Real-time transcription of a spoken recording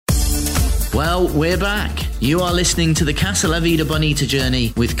Well, we're back. You are listening to the Casa, Vida, Bonita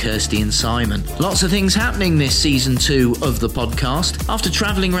journey with Kirsty and Simon. Lots of things happening this season 2 of the podcast. After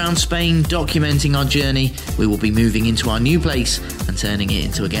travelling around Spain, documenting our journey, we will be moving into our new place and turning it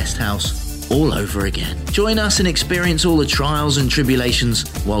into a guest house all over again. Join us and experience all the trials and tribulations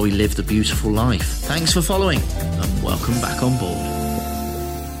while we live the beautiful life. Thanks for following and welcome back on board.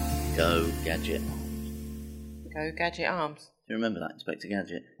 Go Gadget. Go Gadget Arms. Do you remember that, Inspector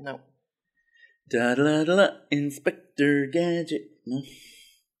Gadget? No. Da da da da, Inspector Gadget. No?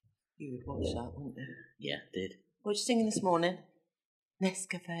 You would watch that, wouldn't you? Yeah, did. What were you singing this morning?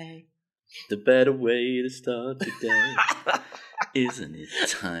 Nescafe. The better way to start the day. Isn't it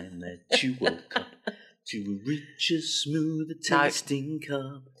time that you woke up to reach a smooth tasting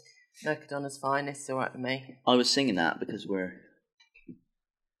cup? Mercadona's finest, all right with me. I was singing that because we're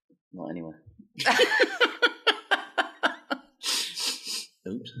not anywhere.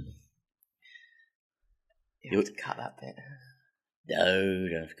 Oops. You have to cut that bit. No, you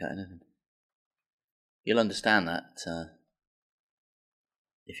don't have to cut anything. You'll understand that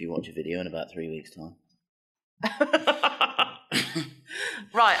if you watch a video in about 3 weeks' time.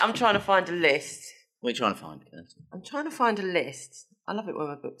 Right, I'm trying to find a list. What are you trying to find, Kirsty? I'm trying to find a list. I love it when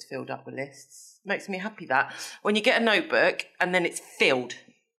my book's filled up with lists. Makes me happy that. When you get a notebook and then it's filled.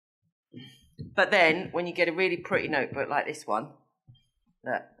 But then when you get a really pretty notebook like this one,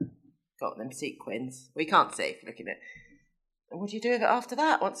 that got them sequins. We can't see if you're looking at it. And what do you do with it after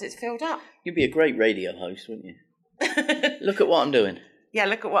that, once it's filled up? You'd be a great radio host, wouldn't you? Look at what I'm doing. Yeah,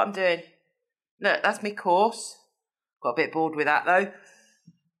 look at what I'm doing. Look, that's my course. Got a bit bored with that, though.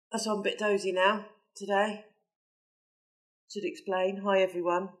 That's why I'm a bit dozy now, today. Should explain. Hi,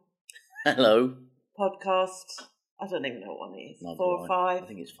 everyone. Hello. Podcast. I don't even know what one it is. Not 4 or 5? I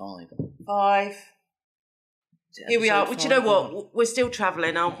think it's 5. 5. Here we are. Well, Do you know what? We're still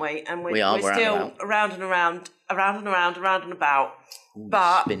travelling, aren't we? And we're still around and around and about. Ooh,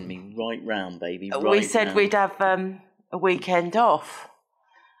 but spin me right round, baby. We said we'd have a weekend off.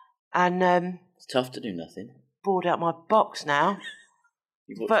 And it's tough to do nothing. Bored out my box now.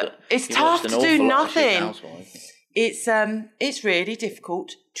 But it's tough to do nothing. It's really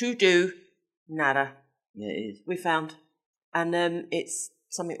difficult to do nada. Yeah, it is. We found. And it's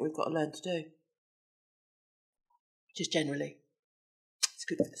something we've got to learn to do. Just generally. It's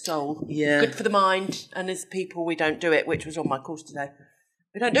good for the soul. Yeah. Good for the mind. And as people, we don't do it, which was on my course today.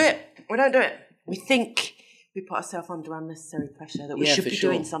 We don't do it. We think we put ourselves under unnecessary pressure that we should be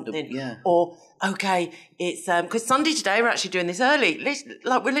doing something. Or, okay, it's... because Sunday today, we're actually doing this early.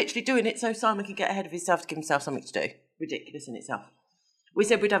 Like, we're literally doing it so Simon can get ahead of himself to give himself something to do. Ridiculous in itself. We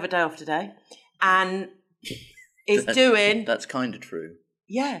said we'd have a day off today. And it's doing... That's kind of true.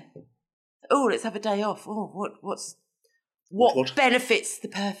 Yeah. Oh, let's have a day off. Oh, what benefits the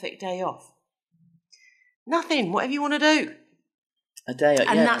perfect day off? Nothing. Whatever you want to do. A day,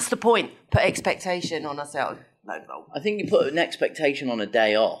 and that's the point. Put expectation on ourselves. No. I think you put an expectation on a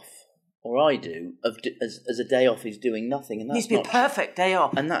day off, or I do, as a day off is doing nothing, and that's needs to be a perfect day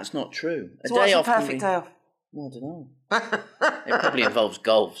off. And that's not true. So what's a perfect day off? Well, I don't know. It probably involves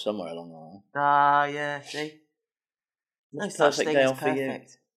golf somewhere along the line. Ah, yeah. See, no such thing as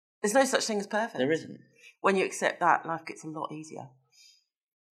perfect. There's no such thing as perfect. There isn't. When you accept that, life gets a lot easier.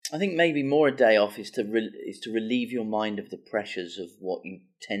 I think maybe more a day off is to relieve your mind of the pressures of what you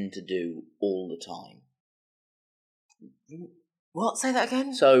tend to do all the time. What? Say that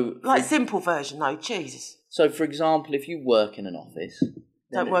again? So, simple version, though. Jesus. So, for example, if you work in an office...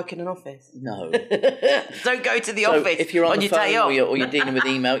 Don't work in an office. No. Don't go to the office if you're on your the phone day off. or you're dealing with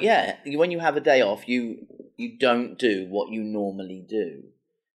email, when you have a day off, you don't do what you normally do.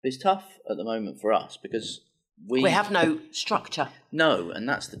 It's tough at the moment for us because we have no structure. No, and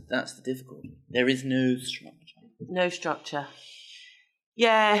that's the difficulty. There is no structure. No structure.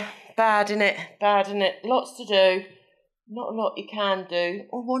 Yeah, bad, innit? Lots to do. Not a lot you can do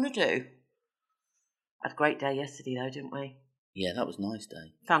or want to do. Had a great day yesterday, though, didn't we? Yeah, that was a nice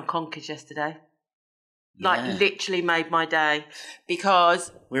day. Found Conkers yesterday. Yeah. Literally made my day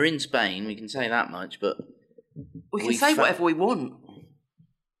because... We're in Spain, we can say that much, but... We can say whatever we want.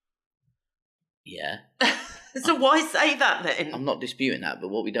 Yeah. So why say that then? I'm not disputing that, but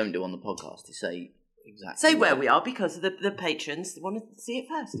what we don't do on the podcast is say exactly... Say where we are because of the patrons that want to see it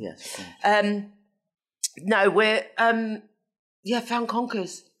first. Yes. No, we're... found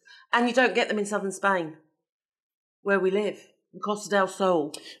Conkers. And you don't get them in southern Spain, where we live. In Costa del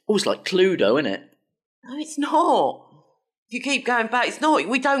Sol. Oh, it's like Cluedo, isn't it? No, it's not. If you keep going back, it's not.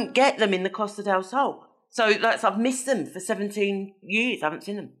 We don't get them in the Costa del Sol. So I've missed them for 17 years. I haven't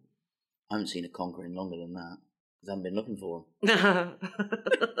seen them. I haven't seen a Conker in longer than that because I haven't been looking for them.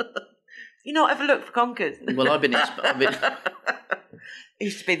 You not ever looked for Conkers? Well, I've been... It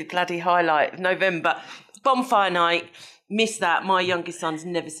used to be the bloody highlight of November. Bonfire night. Miss that. My youngest son's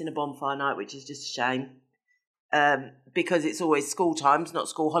never seen a bonfire night, which is just a shame. Because it's always school times, not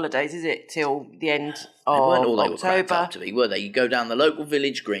school holidays, is it? Till the end of October. They weren't all they October. were cracked up to be, were they? You'd go down the local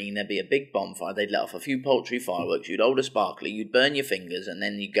village green, there'd be a big bonfire, they'd let off a few poultry fireworks, you'd hold a sparkler, you'd burn your fingers, and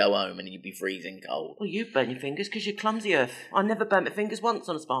then you'd go home and you'd be freezing cold. Well, you'd burn your fingers because you're clumsy earth. I never burnt my fingers once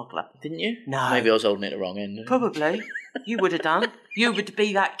on a sparkler. Didn't you? No. Maybe I was holding it the wrong end. Probably. You would have done. You would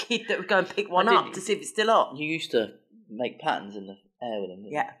be that kid that would go and pick one up to see if it's still hot. You used to make patterns in the air with them,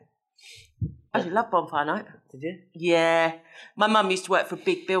 didn't you? Yeah. I actually love bonfire night. Did you? Yeah. My mum used to work for a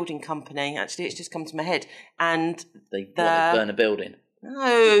big building company. Actually, it's just come to my head. And They burn a building.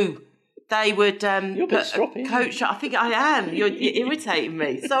 No. They would You're a bit stroppy, coach. I think I am. You're irritating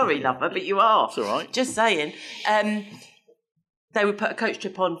me. Sorry, lover, but you are. It's all right. Just saying. They would put a coach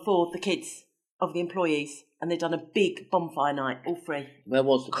trip on for the kids of the employees. And they'd done a big bonfire night, all three. Where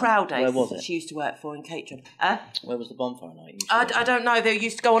was the Crowd Where was it? She used to work for in Caterham. Where was the bonfire night? I don't know. They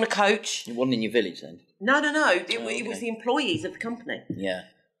used to go on a coach. It wasn't in your village then? No. It was the employees of the company. Yeah.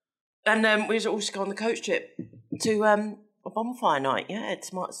 And we used to also go on the coach trip to a bonfire night. Yeah, had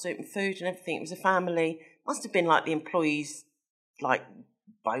tomato soup and food and everything. It was a family. Must have been like the employees' like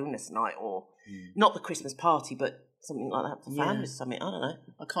bonus night or not the Christmas party, but something like that for families or something. I don't know.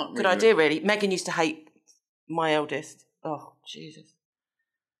 I can't remember. Good idea, really. Megan used to hate my eldest. Oh, Jesus.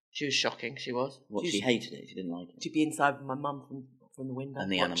 She was shocking, she was. What, she hated it? She didn't like it? She'd be inside with my mum from the window. And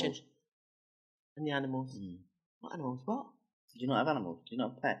the watching. animals? And the animals. What animals? What? Did you not have animals? Did you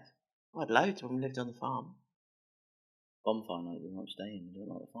not have pets? I had loads when we lived on the farm. Bonfire night, you won't stay in. You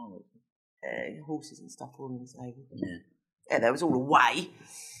don't like the fireworks. Horses and stuff all in the stable. Yeah. Yeah, that was all away.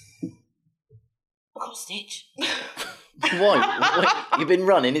 I got a stitch. Why? You've been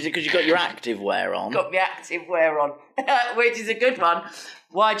running? Is it because you've got your active wear on? Got my active wear on, which is a good one.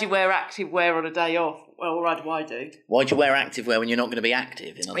 Why do you wear active wear on a day off? Well, what do I do? Why do you wear active wear when you're not going to be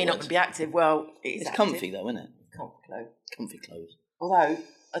active? In other You're not going to be active. Well, it's comfy though, isn't it? Comfy clothes. Comfy clothes. Although,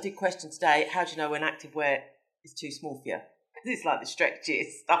 I did question today, how do you know when active wear is too small for you? Because it's like the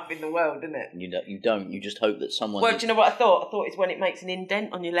stretchiest stuff in the world, isn't it? You don't. You just hope that someone... Well, do you know what I thought? I thought it's when it makes an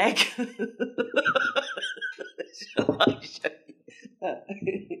indent on your leg. Shall I show you?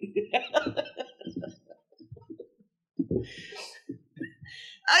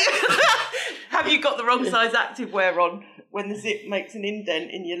 Have you got the wrong size active wear on when the zip makes an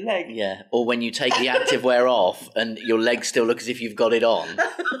indent in your leg? Yeah, or when you take the active wear off and your legs still look as if you've got it on.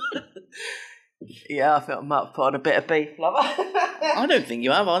 Yeah, I felt I might have put on a bit of beef, lover. I don't think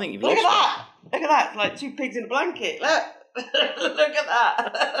you have. I think you've lost Look at that. Look at that. It's like two pigs in a blanket. Look. Look at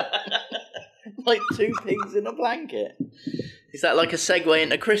that. Like two pigs in a blanket. Is that like a segue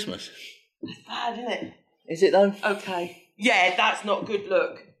into Christmas? That's bad, isn't it? Is it though? Okay. Yeah, that's not a good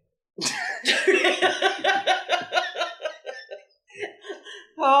look.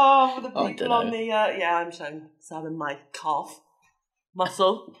 Oh, for the people on the... I'm showing Simon my calf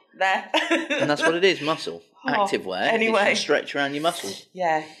muscle there. And that's what it is, muscle. Active wear. Anyway. Stretch around your muscles.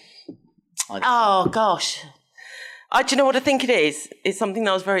 Yeah. Oh, gosh. Do you know what I think it is? It's something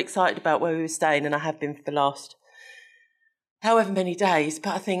that I was very excited about where we were staying, and I have been for the last however many days,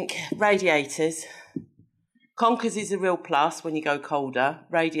 but I think radiators. Conkers is a real plus when you go colder.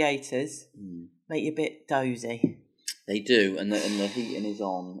 Radiators make you a bit dozy. They do, and the heating is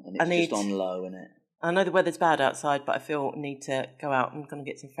on, and it's just on low, isn't it? I know the weather's bad outside, but I feel I need to go out. I'm going to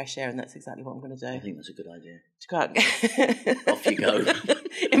get some fresh air, and that's exactly what I'm going to do. I think that's a good idea. To go out. Off you go.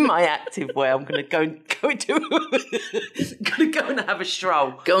 In my active way, I'm going to go and have a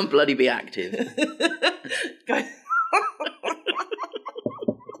stroll. Go and bloody be active. Go.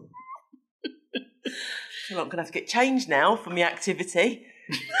 I'm not going to have to get changed now from the activity.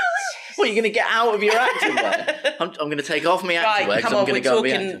 What, you're going to get out of your active wear? I'm going to take off my active wear because I'm going to go and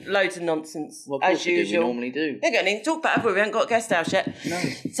be active. We're talking loads of nonsense, well, as usual. We normally do. We're going to talk about it, we haven't got a guest house yet. No.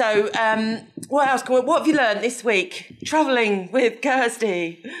 So, what else? What have you learned this week? Travelling with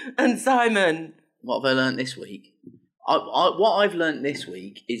Kirsty and Simon. What have I learned this week? What I've learned this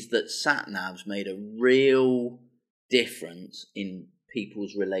week is that sat-navs made a real difference in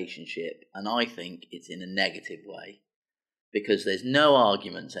people's relationship, and I think it's in a negative way. Because there's no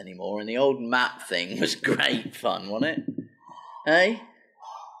arguments anymore, and the old map thing was great fun, wasn't it? Hey?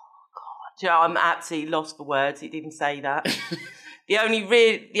 Do you know, I'm absolutely lost for words. It didn't say that. The only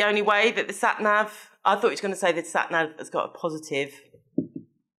way that the sat-nav... I thought he was going to say that the sat-nav has got a positive.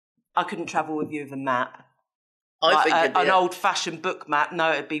 I couldn't travel with you with a map. I think an old-fashioned book map.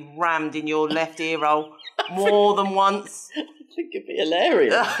 No, it'd be rammed in your left ear hole more than once. I think it'd be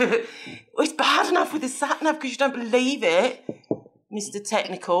hilarious. Well, it's bad enough with the sat-nav because you don't believe it, Mr.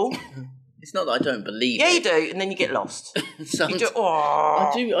 Technical. It's not that I don't believe it. Yeah, you do, and then you get lost. You do,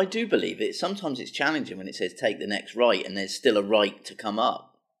 oh. I do believe it. Sometimes it's challenging when it says take the next right and there's still a right to come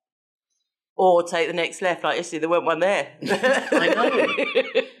up. Or take the next left, like yesterday, there weren't one there. I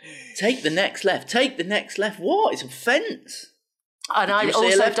know. Take the next left. Take the next left. What? It's a fence. And I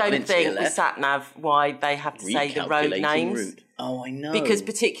also don't think with sat-nav why they have to say the road names. Route. Oh, I know. Because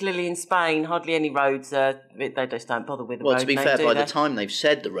particularly in Spain, hardly any roads, they just don't bother with the road name. Well, to be fair, by the time they've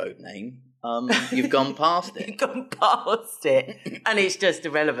said the road name, you've gone past it. You've gone past it. And it's just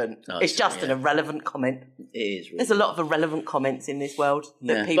irrelevant. It's just an irrelevant comment. It is. Really. There's a lot of irrelevant comments in this world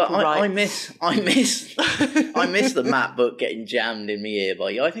that people write. I miss the map book getting jammed in my ear by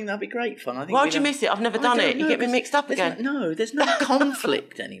you. I think that'd be great fun. Why would you miss it? I've never done it. You get me mixed up again. There's no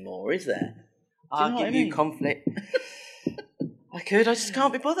conflict anymore, is there? I'll give you conflict. I just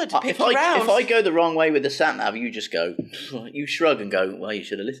can't be bothered to pick If I go the wrong way with the sat-nav, you just go, you shrug and go, well, you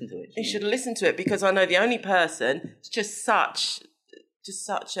should have listened to it. You should have listened to it because I know the only person, it's just such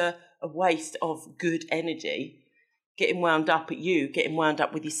a waste of good energy, getting wound up at you, getting wound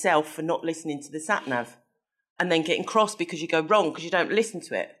up with yourself for not listening to the sat-nav and then getting cross because you go wrong because you don't listen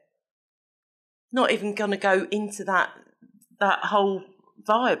to it. Not even going to go into that whole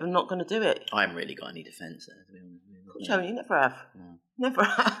vibe. I'm not going to do it. I haven't really got any defence there, to be honest. You never have. No. Never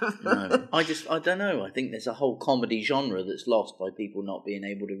have. No. I don't know. I think there's a whole comedy genre that's lost by people not being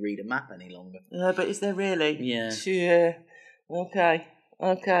able to read a map any longer. But is there really? Yeah. Sure. Okay.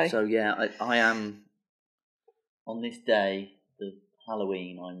 So, yeah, I am, on this day, the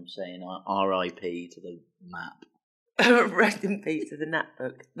Halloween, I'm saying R.I.P. to the map. Rest in peace to the nap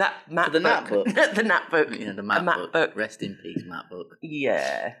book. That map book. The nap book. The nap book. Yeah, the map book. Rest in peace, map book.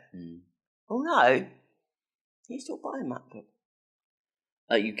 Yeah. Although, you still buy a map book?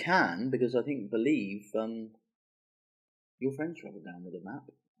 You can, because I believe your friends travelled down with a map.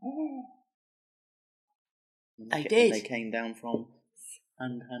 Oh. They did. They came down from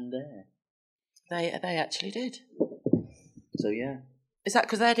Santander. They actually did. So, yeah. Is that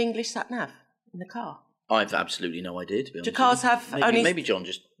because they had English sat-nav in the car? I've absolutely no idea, to be honest. Do cars have maybe John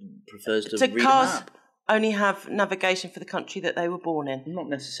just prefers to read a map. Only have navigation for the country that they were born in? Not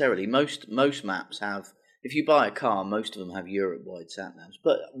necessarily. Most maps have... If you buy a car, most of them have Europe-wide sat-navs.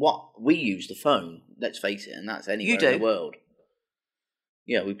 But we use the phone, let's face it, and that's anywhere in the world.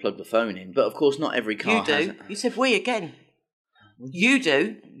 Yeah, we plug the phone in. But, of course, not every car has... You do. You said we again. You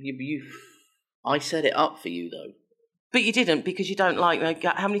do. I set it up for you, though. But you didn't, because you don't like...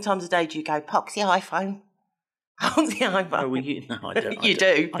 How many times a day do you go, Pox the iPhone? Pox the iPhone. No, I don't. You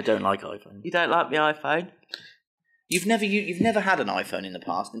do. I don't like iPhone. You don't like the iPhone? You've never had an iPhone in the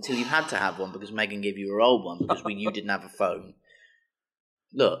past until you've had to have one because Megan gave you her old one because you didn't have a phone.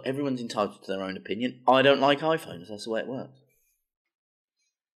 Look, everyone's entitled to their own opinion. I don't like iPhones. That's the way it works.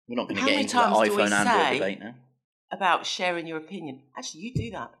 We're not going to get into the iPhone Android debate now. About sharing your opinion. Actually, you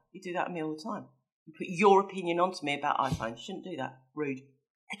do that. You do that to me all the time. You put your opinion onto me about iPhones. You shouldn't do that. Rude.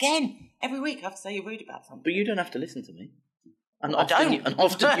 Again, every week I have to say you're rude about something. But you don't have to listen to me. And often you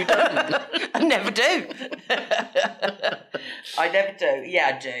don't. I never do. I never do.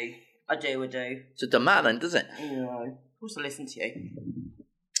 Yeah, I do. So it doesn't matter then, does it? No. Of course I listen to you.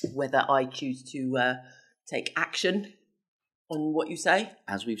 Whether I choose to take action on what you say.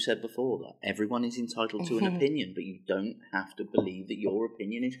 As we've said before, that everyone is entitled to an opinion, but you don't have to believe that your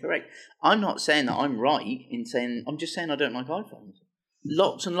opinion is correct. I'm not saying that I'm right in saying... I'm just saying I don't like iPhones.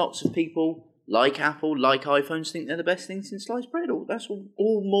 Lots and lots of people... like Apple, like iPhones, think they're the best thing since sliced bread. That's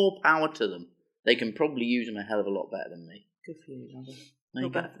all more power to them. They can probably use them a hell of a lot better than me. Good for you, Love. Maybe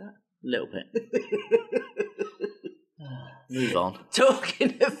better for that. A little bit. Move on.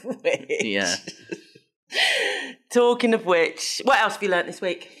 Talking of which. Yeah. Talking of which, what else have you learnt this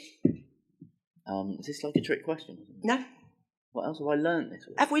week? Is this like a trick question? No. What else have I learnt this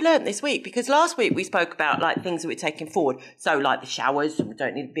week? Have we learnt this week? Because last week we spoke about like things that we're taking forward. So like the showers, we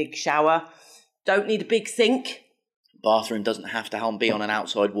don't need a big shower. Don't need a big sink. Bathroom doesn't have to be on an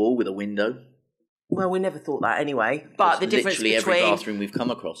outside wall with a window. Well, we never thought that anyway. But the difference between... Literally every bathroom we've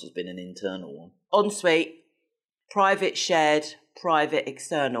come across has been an internal one. Ensuite, private shared, private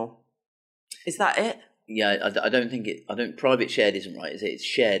external. Is that it? Yeah, I don't think private shared isn't right, is it? It's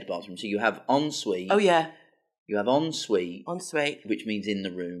shared bathroom. So you have ensuite. Oh, yeah. You have ensuite. Ensuite. Which means in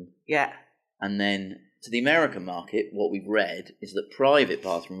the room. Yeah. And then... To the American market, what we've read is that private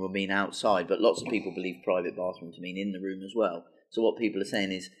bathroom will mean outside, but lots of people believe private bathroom to mean in the room as well. So what people are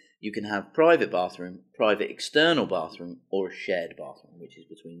saying is you can have private bathroom, private external bathroom, or a shared bathroom, which is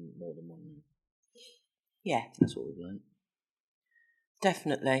between more than one room. Yeah. That's what we've learned.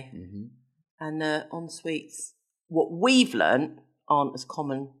 Definitely. Mm-hmm. and en-suites, what we've learnt, aren't as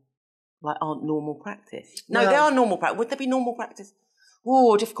common, aren't normal practice. No, they are normal practice. Would they be normal practice?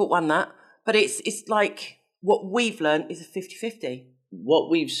 Oh, difficult one, that. But it's like what we've learnt is a 50-50. What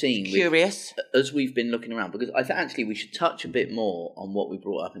we've seen, curious, as we've been looking around, because I think actually we should touch a bit more on what we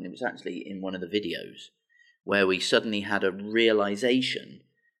brought up, and it was actually in one of the videos where we suddenly had a realisation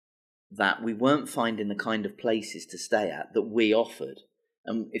that we weren't finding the kind of places to stay at that we offered.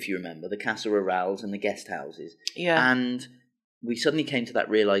 And if you remember, the Casa Rurals and the guest houses. Yeah. And we suddenly came to that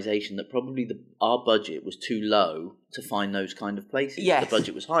realisation that probably our budget was too low to find those kind of places. Yes. The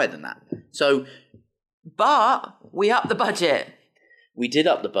budget was higher than that. So, but we upped the budget. We did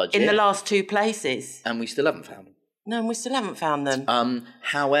up the budget. In the last 2 places. And we still haven't found them. No, we still haven't found them.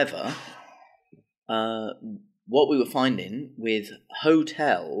 However, what we were finding with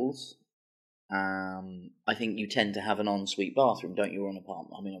hotels, I think you tend to have an ensuite bathroom, don't you, or an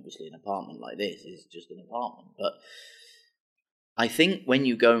apartment? I mean, obviously an apartment like this is just an apartment. But I think when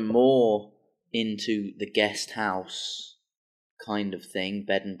you go more into the guest house kind of thing,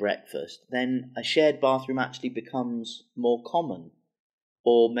 bed and breakfast, then a shared bathroom actually becomes more common.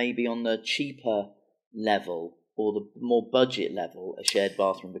 Or maybe on the cheaper level or the more budget level, a shared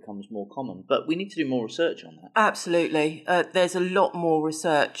bathroom becomes more common. But we need to do more research on that. Absolutely. There's a lot more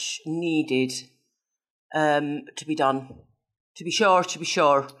research needed to be done. To be sure.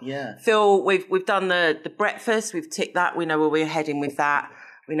 Yeah. Phil, we've done the breakfast. We've ticked that. We know where we're heading with that.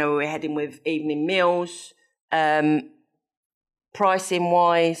 We know where we're heading with evening meals.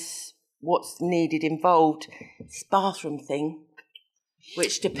 Pricing-wise, what's needed involved. It's bathroom thing.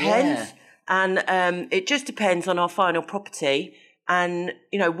 Which depends, yeah. And it just depends on our final property and,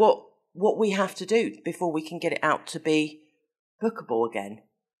 what we have to do before we can get it out to be bookable again.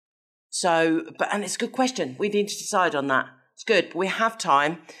 So, and it's a good question. We need to decide on that. It's good, but we have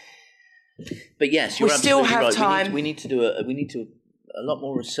time. But yes, you're absolutely right. We still have time. We need to do a lot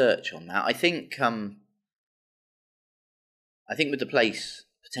more research on that. I think with the place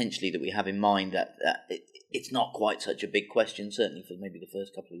potentially that we have in mind that it's not quite such a big question, certainly for maybe the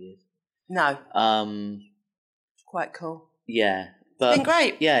first couple of years. No. It's quite cool. Yeah. But it's been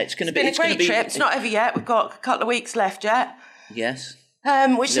great. Yeah, it's going to be... It's been a great trip. It's not over yet. We've got a couple of weeks left yet. Yes.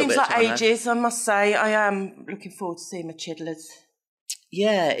 Which seems like ages, I must say. I am looking forward to seeing my chidlers.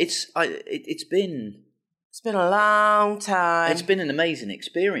 Yeah, it's been... It's been a long time. It's been an amazing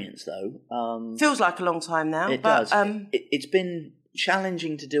experience, though. Feels like a long time now. It does. It's been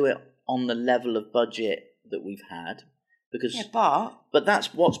challenging to do it on the level of budget that we've had, because but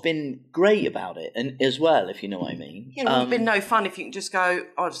that's what's been great about it, and as well, if you know what I mean. Yeah, it would have been no fun if you can just go,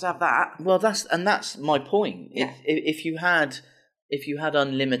 I'll just have that. Well, that's my point. Yeah. If you had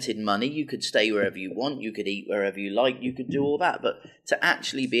unlimited money, you could stay wherever you want, you could eat wherever you like, you could do all that. But to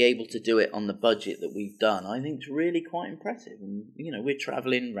actually be able to do it on the budget that we've done, I think is really quite impressive. And we're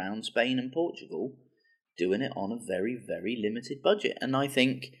travelling around Spain and Portugal, doing it on a very, very limited budget, and I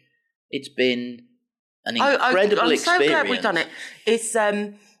think it's been an incredible experience. I'm so glad we've done it.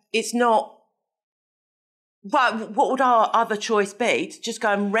 It's not... But what would our other choice be? To just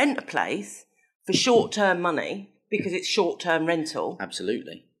go and rent a place for short-term money, because it's short-term rental.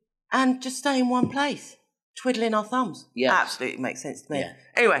 Absolutely. And just stay in one place, twiddling our thumbs. Yeah. Absolutely makes sense to me. Yeah.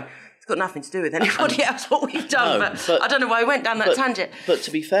 Anyway, it's got nothing to do with anybody else, what we've done. No, but I don't know why we went down that tangent. But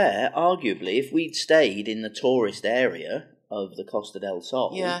to be fair, arguably, if we'd stayed in the tourist area of the Costa del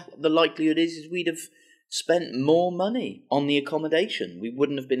Sol, the likelihood is we'd have spent more money on the accommodation. We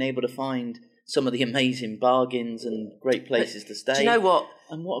wouldn't have been able to find some of the amazing bargains and great places to stay. Do you know what?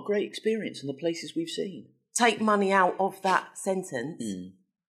 And what a great experience in the places we've seen. Take money out of that sentence.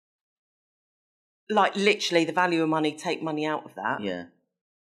 Like literally the value of money, take money out of that. Yeah.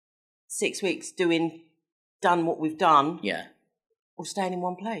 6 weeks done what we've done. Yeah. Or staying in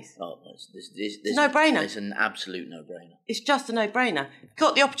one place. Oh, this no-brainer. It's an absolute no-brainer. It's just a no-brainer. You've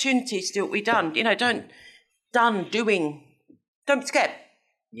got the opportunity to do what we've done. Don't be scared.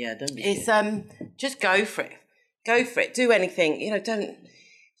 Yeah, don't be scared. It's just go for it. Go for it. Do anything.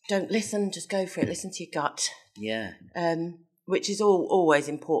 Don't listen. Just go for it. Listen to your gut. Yeah. Which is always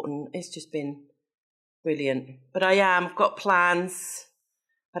important. It's just been brilliant. But I've got plans.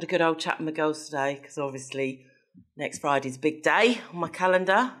 Had a good old chat with my girls today, because obviously next Friday's a big day on my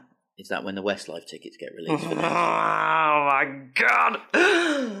calendar. Is that when the Westlife tickets get released? Oh my God.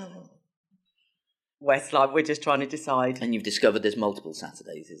 Westlife, we're just trying to decide. And you've discovered there's multiple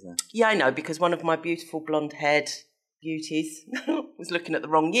Saturdays, is there? Yeah, I know, because one of my beautiful blonde-haired beauties was looking at the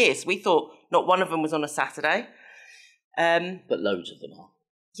wrong year. So we thought not one of them was on a Saturday. But loads of them are.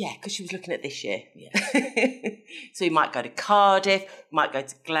 Yeah, because she was looking at this year. Yeah. So you might go to Cardiff, might go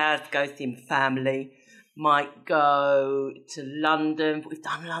to Glasgow, see my family, might go to London. We've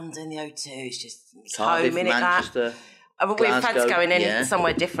done London, the O2. It's Cardiff, home, innit, Manchester, that? We've fancy going in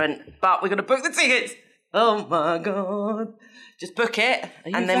somewhere different, but we're going to book the tickets. Oh, my God. Just book it,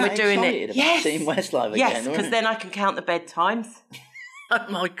 and then we're doing it. Yes. Seeing Westlife again. Yes, because then I can count the bedtimes. Oh,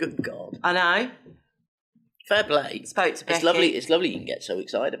 my good God. I know. Fair play. Spoke to Becky. It's lovely you can get so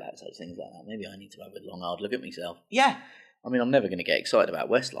excited about such things like that. Maybe I need to have a long, hard look at myself. Yeah. I mean, I'm never going to get excited about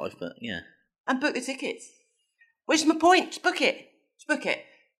Westlife, but yeah. And book the tickets. Which is my point. Just book it. Just book it.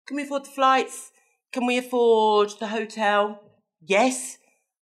 Can we afford the flights? Can we afford the hotel? Yes.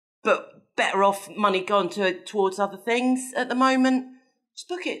 But better off money gone towards other things at the moment. Just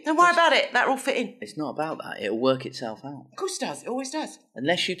book it. Don't worry about it. That'll all fit in. It's not about that. It'll work itself out. Of course it does. It always does.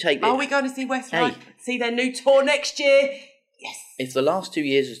 Unless you take... Are we going to see Westlife? See their new tour next year? Yes. If the last 2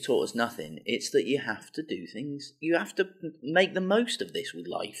 years has taught us nothing, it's that you have to do things. You have to make the most of this with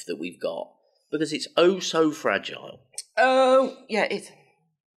life that we've got. Because it's oh so fragile. Oh, yeah, it is.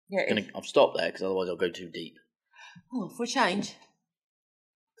 Yeah, it is. I've stopped there because otherwise I'll go too deep. Oh, for a change.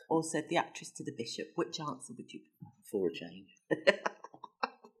 Or said the actress to the bishop. Which answer would you prefer? For a change.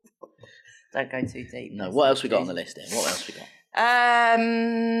 Don't go too deep. No, what else we got on the list then? What else we got?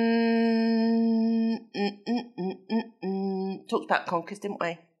 Talked about Conkers, didn't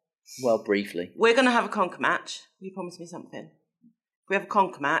we? Well, briefly. We're going to have a Conker match. You promised me something. If we have a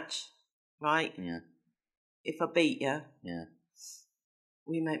Conker match, right? Yeah. If I beat you, yeah,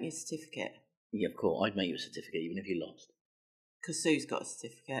 will you make me a certificate? Yeah, of course. I'd make you a certificate even if you lost. Because Sue's got a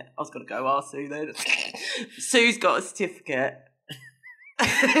certificate. I was going to go, Sue then. Sue's got a certificate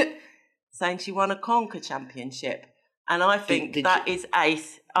saying she won a Conker championship. And I think that is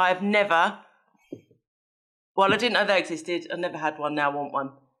ace. I've never... Well, I didn't know they existed. I never had one. Now I want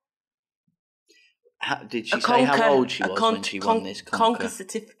one. Did she say how old she was when she won this Conker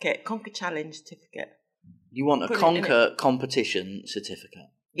certificate? Conker challenge certificate. You want a Conker competition certificate?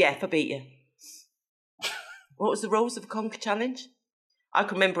 Yeah, if I beat you. What was the rules of a Conker challenge? I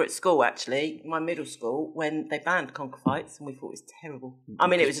can remember at school, actually, my middle school, when they banned Conker fights, and we thought it was terrible. I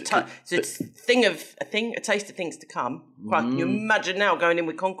mean, it was a taste of things to come. Right, can you imagine now going in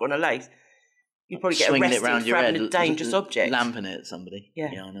with Conker on a lace? You'd probably get arrested for having a dangerous object. Lamping it at somebody. Yeah,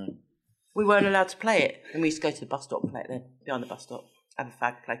 I know. We weren't allowed to play it, and we used to go to the bus stop and play it then, behind the bus stop, have a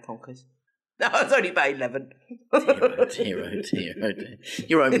fag, play Conkers. No, I was only about 11. Dear.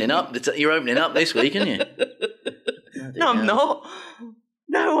 You're opening up. You're opening up this week, aren't you? No, I'm not.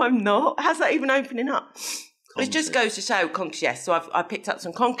 No, I'm not. How's that even opening up? Conkers. It just goes to show Conkers, yes. So I picked up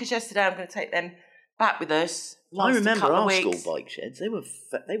some Conkers yesterday. I'm going to take them back with us. I remember our school bike sheds. They were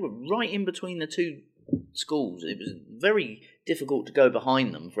right in between the two schools. It was very difficult to go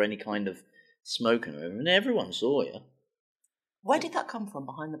behind them for any kind of smoking room, and everyone saw you. Where did that come from,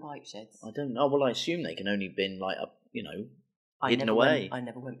 behind the bike sheds? I don't know. Well, I assume they can only been hidden away. I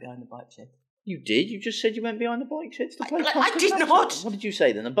never went behind the bike shed. You did? You just said you went behind the bike sheds to play Conkers? I did not. What did you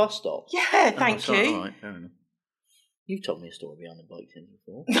say then? The bus stop? Yeah, thank you. All right, fair enough. You've told me a story behind the bike sheds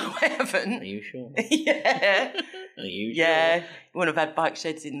before. No, I haven't. Are you sure? Yeah. Are you sure? Yeah. You wouldn't have had bike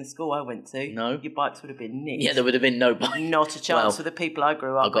sheds in the school I went to. No. Your bikes would have been nicked. Yeah, there would have been no bike. Not a chance for the people I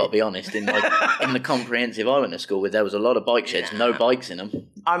grew up with. I've got to be honest, in the comprehensive I went to school with, there was a lot of bike sheds, no bikes in them.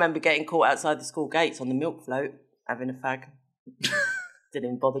 I remember getting caught outside the school gates on the milk float, having a fag. Didn't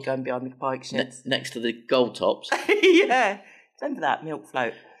even bother going behind the bike sheds. Next to the gold tops. Yeah. Remember that, milk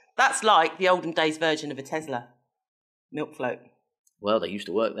float? That's like the olden days version of a Tesla. Milk float. Well, they used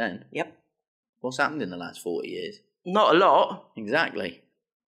to work then. Yep. What's happened in the last 40 years? Not a lot. Exactly.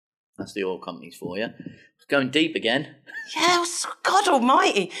 That's the oil companies for you. It's going deep again. Yeah, God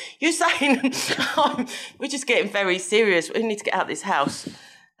almighty. You're saying we're just getting very serious. We need to get out of this house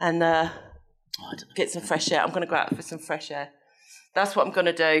and get some fresh air. I'm going to go out for some fresh air. That's what I'm going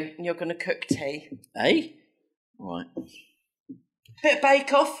to do. And you're going to cook tea. Eh? All right. Bit of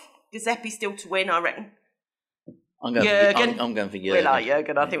bake-off. Giuseppe still to win, I reckon. I'm going for Jurgen. We like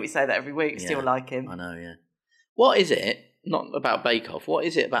Jurgen. I think we say that every week. We still like him. I know, yeah. What is it, not about Bake Off, what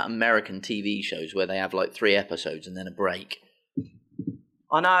is it about American TV shows where they have like 3 episodes and then a break?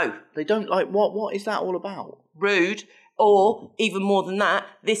 I know. They don't what is that all about? Rude. Or, even more than that,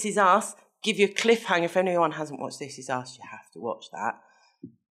 This Is Us. Give you a cliffhanger. If anyone hasn't watched This Is Us, you have to watch that.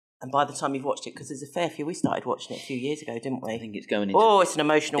 And by the time you've watched it, because there's a fair few, we started watching it a few years ago, didn't we? I think it's going into... Oh, it's an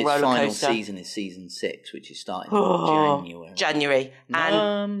emotional roller coaster. Its final season is season 6, which is starting in January.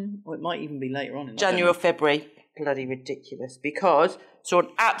 And it might even be later on. January or February. Bloody ridiculous. Because saw an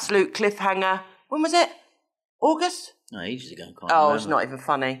absolute cliffhanger. When was it? August? No, ages ago. Can't remember. It's not even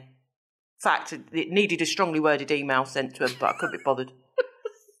funny. In fact, it needed a strongly worded email sent to him, but I couldn't be bothered.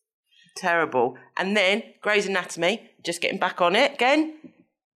 Terrible. And then Grey's Anatomy, just getting back on it again.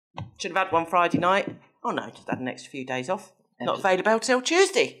 Should have had one Friday night. Oh no, just had an extra few days off. Not available till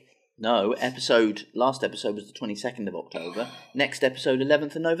Tuesday. No, last episode was the 22nd of October. Next episode,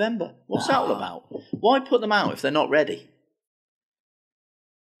 11th of November. What's that all about? Why put them out if they're not ready?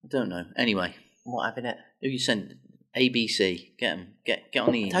 I don't know. Anyway. I'm not having it. Who you send? ABC. Get them. Get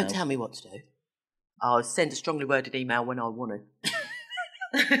on the email. Don't tell me what to do. I'll send a strongly worded email when I want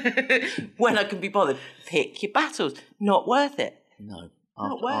to. When I can be bothered. Pick your battles. Not worth it. No.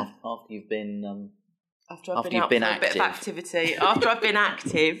 After you've been... After I've been out for a bit of activity. After I've been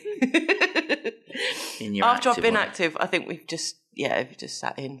active. Active, I think we've just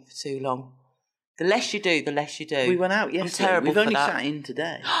sat in for too long. The less you do, the less you do. We went out yesterday. I'm terrible We've only for that. sat in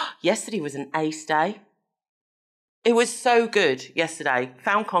today. Yesterday was an ace day. It was so good yesterday.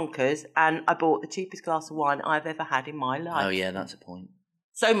 Found Conkers and I bought the cheapest glass of wine I've ever had in my life. Oh, yeah, that's a point.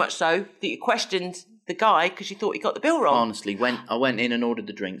 So much so that you questioned the guy because you thought he got the bill wrong. Honestly, I went in and ordered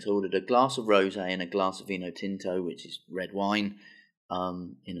the drinks. I ordered a glass of rosé and a glass of vino tinto, which is red wine,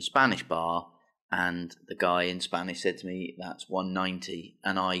 in a Spanish bar. And the guy in Spanish said to me, "That's $1.90,"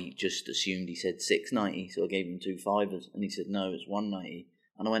 and I just assumed he said $6.90, so I gave him 2 fivers, and he said, "No, it's $1.90,"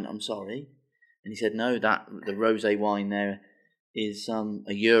 and I went, "I'm sorry," and he said, "No, the rosé wine there is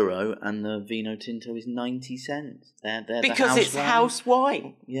 €1, and the vino tinto is 90 cents. They're because it's house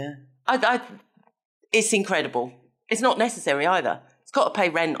wine. Yeah, it's incredible. It's not necessary either. It's got to pay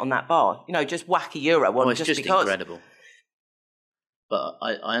rent on that bar. Just whack €1 on it's just because. Incredible. But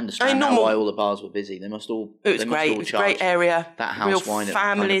I understand now why all the bars were busy. They must all. It was great. It was a great area. That house real wine.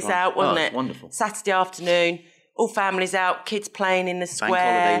 Families out, wasn't it? Wonderful. Saturday afternoon, all families out, kids playing in the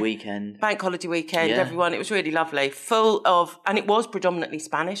square. Bank holiday weekend. Yeah. Everyone. It was really lovely. Full of, and it was predominantly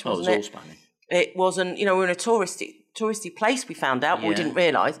Spanish, wasn't it? It was all Spanish. It wasn't. We were in a touristy place. We found out. Yeah. We didn't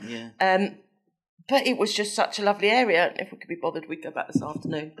realise. Yeah. But it was just such a lovely area. If we could be bothered, we'd go back this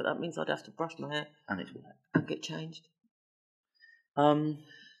afternoon. But that means I'd have to brush my hair and it's wet and get changed.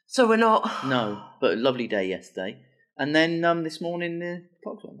 So we're not. No, but a lovely day yesterday, and then this morning the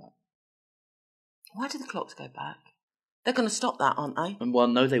clocks went back. Why did the clocks go back? They're going to stop that, aren't they? And well,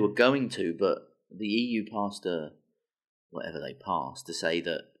 no, they were going to, but the EU passed whatever they passed to say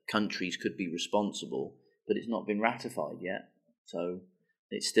that countries could be responsible, but it's not been ratified yet. So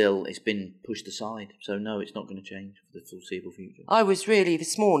it's been pushed aside. So no, it's not going to change for the foreseeable future. I was really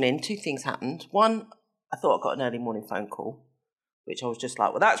this morning. 2 things happened. One, I thought I got an early morning phone call, which I was just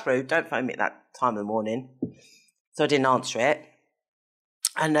like, well, that's rude. Don't phone me at that time of the morning. So I didn't answer it.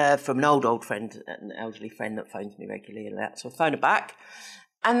 And from an old friend, an elderly friend that phones me regularly. So I phoned her back.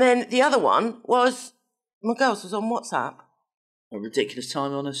 And then the other one was, my girls was on WhatsApp. A ridiculous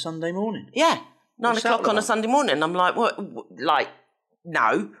time on a Sunday morning. Yeah, 9 o'clock on a Sunday morning. I'm like, what? Like,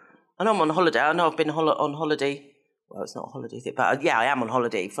 no. And I'm on holiday. I know I've been on holiday. Well, it's not a holiday, is it? But I am on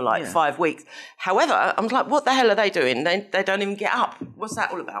holiday for 5 weeks. However, I'm like, what the hell are they doing? They don't even get up. What's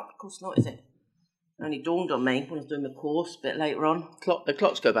that all about? Of course not, is it? It only dawned on me when I was doing the course a bit later on. The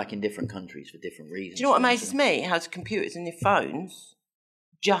clocks go back in different countries for different reasons. Do you know what amazes me? How the computers and your phones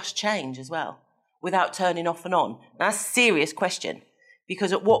just change as well without turning off and on. Now, that's a serious question,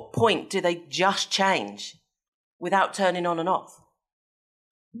 because at what point do they just change without turning on and off?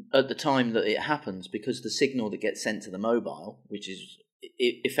 At the time that it happens, because the signal that gets sent to the mobile, which is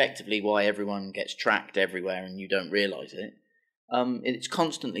effectively why everyone gets tracked everywhere and you don't realise it, it's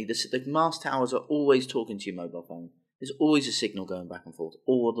constantly, the mast towers are always talking to your mobile phone. There's always a signal going back and forth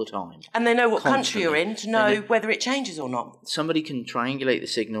all the time. And they know what country you're in to know whether it changes or not. Somebody can triangulate the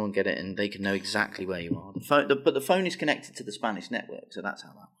signal and get it, and they can know exactly where you are. But the phone is connected to the Spanish network, so that's how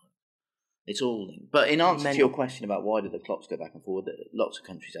that works. It's all linked. But in answer to your question about why do the clocks go back and forward, lots of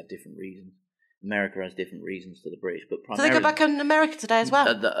countries have different reasons. America has different reasons to the British, but primarily... So they go back in America today as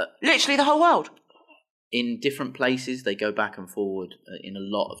well? Literally the whole world? In different places, they go back and forward in a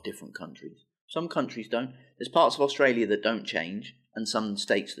lot of different countries. Some countries don't. There's parts of Australia that don't change, and some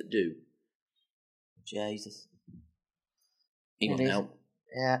states that do. Jesus. He won't help.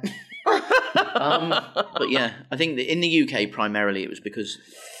 Yeah. But yeah, I think that in the UK, primarily, it was because...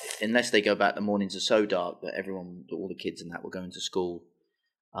 unless they go back, the mornings are so dark that all the kids and that were going to school,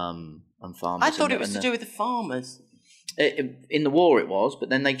 and farmers. I thought it was to do with the farmers. In the war it was, but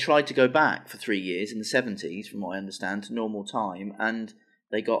then they tried to go back for 3 years in the 70s, from what I understand, to normal time, and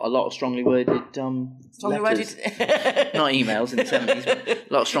They got a lot of strongly worded letters. Not emails in the 70s, but a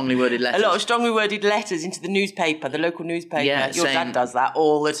lot of strongly worded letters. A lot of strongly worded letters into the newspaper, the local newspaper. Yeah, your dad does that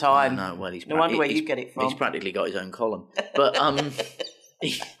all the time. No, well, no wonder where you get it from. He's practically got his own column. But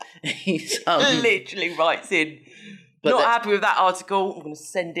he's literally writes in, not happy with that article, I'm going to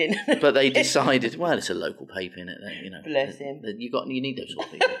send in. But they decided, well, it's a local paper, isn't it? You know, bless him. You need those sort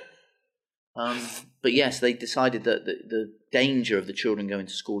of people. But yes, they decided that the danger of the children going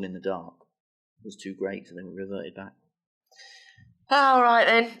to school in the dark was too great, so they were reverted back. All right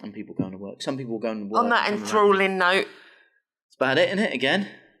then. And people going to work. Some people going to work. On that enthralling note. It's about it, isn't it, again?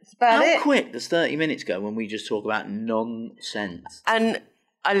 It's about it. How quick does 30 minutes go when we just talk about nonsense? And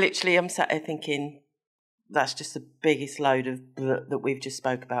I literally am sat there thinking, that's just the biggest load of that we've just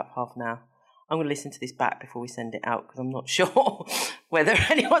spoke about for half an hour. I'm going to listen to this back before we send it out because I'm not sure whether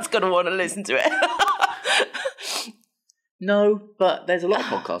anyone's going to want to listen to it. No, but there's a lot of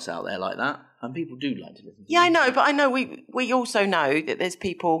podcasts out there like that, and people do like to listen to I know, but I know we also know that there's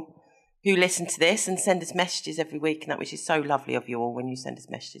people who listen to this and send us messages every week, and that which is so lovely of you all when you send us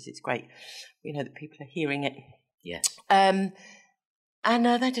messages. It's great. We know that people are hearing it. Yes. And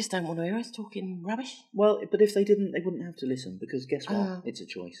they just don't want to hear us talking rubbish. Well, but if they didn't, they wouldn't have to listen, because guess what? It's a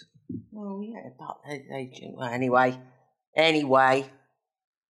choice. Well, yeah, but well, anyway,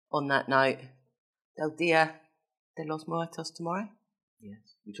 on that note, Del Dia de los Muertos tomorrow. Yes,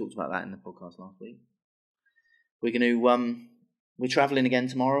 we talked about that in the podcast last week. We're going to, we're travelling again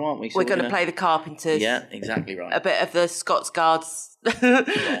tomorrow, aren't we? So we're going to play the Carpenters. Yeah, exactly right. A bit of the Scots Guards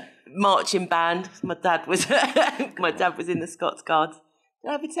marching band. My dad was in the Scots Guards.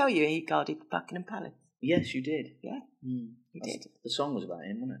 Did I ever tell you he guarded Buckingham Palace? Yes, you did. Yeah, he did. The song was about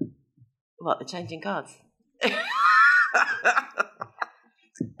him, wasn't it? What, the Changing Guards?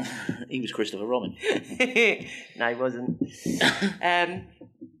 He was Christopher Robin. No, he wasn't.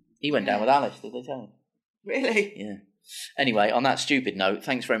 He went down with Alice, did they tell him? Really? Yeah. Anyway, on that stupid note,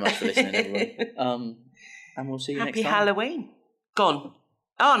 thanks very much for listening, everyone. And we'll see you next time. Happy Halloween. Gone.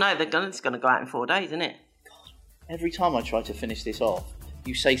 Oh, no, it's going to go out in 4 days, isn't it? God, every time I try to finish this off,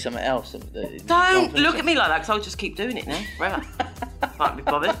 you say something else. Don't look at me like that, because I'll just keep doing it now, forever. Can't be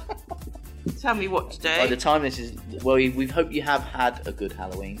bothered. Tell me what to do. By the time this is... Well, we hope you have had a good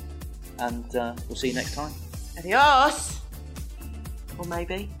Halloween. And we'll see you next time. Adios! Or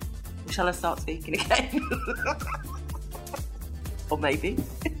maybe. Or shall I start speaking again? Or maybe.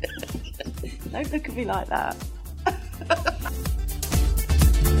 Don't look at me like that.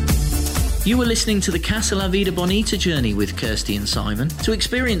 You were listening to the Casa, Vida, Bonita journey with Kirsty and Simon. To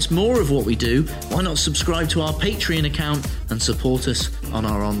experience more of what we do, why not subscribe to our Patreon account and support us on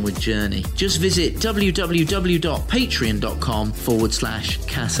our onward journey? Just visit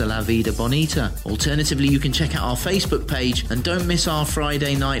www.patreon.com/Casa Vida Bonita. Alternatively, you can check out our Facebook page, and don't miss our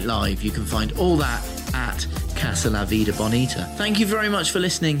Friday Night Live. You can find all that at Casa Vida Bonita. Thank you very much for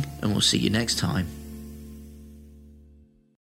listening, and we'll see you next time.